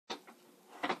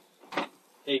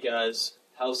Hey guys,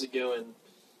 how's it going?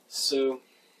 So,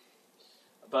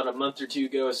 about a month or two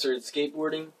ago I started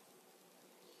skateboarding,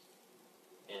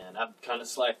 and I've kind of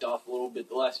slacked off a little bit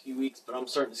the last few weeks, but I'm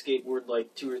starting to skateboard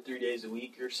like 2 or 3 days a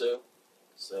week or so.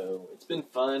 So, it's been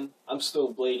fun. I'm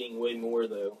still blading way more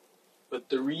though. But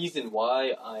the reason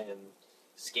why I am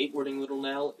skateboarding a little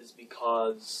now is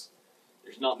because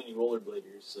there's not many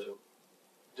rollerbladers, so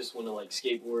I just want to like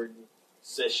skateboard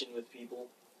session with people.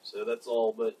 So that's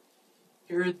all, but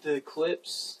here are the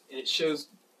clips, and it shows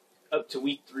up to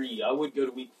week 3. I would go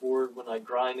to week 4 when I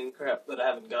grind and crap, but I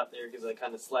haven't got there because I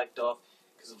kind of slacked off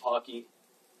because of hockey.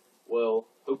 Well,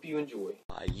 hope you enjoy.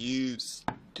 I used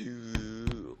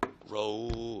to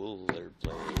rollerblade,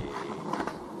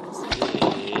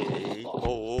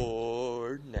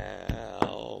 skateboard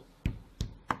now.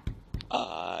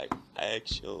 I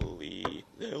actually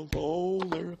will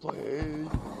rollerblade in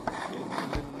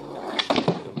the night.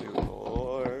 It'll do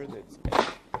more than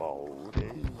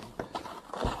skateboarding.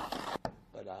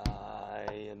 But I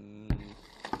am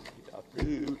a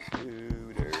fruit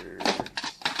shooter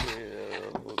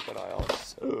still, but I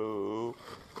also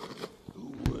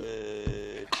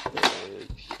would push.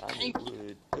 I'm a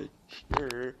wood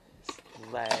pusher /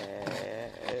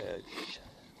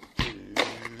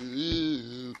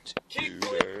 fruit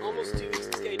shooter. Almost too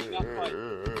skating up my...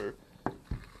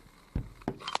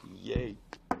 Yay,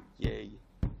 yay,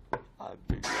 I'm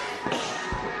big.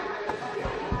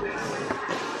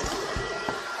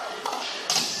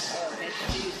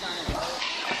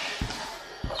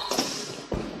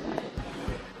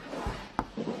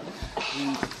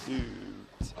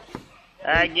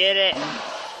 I get it.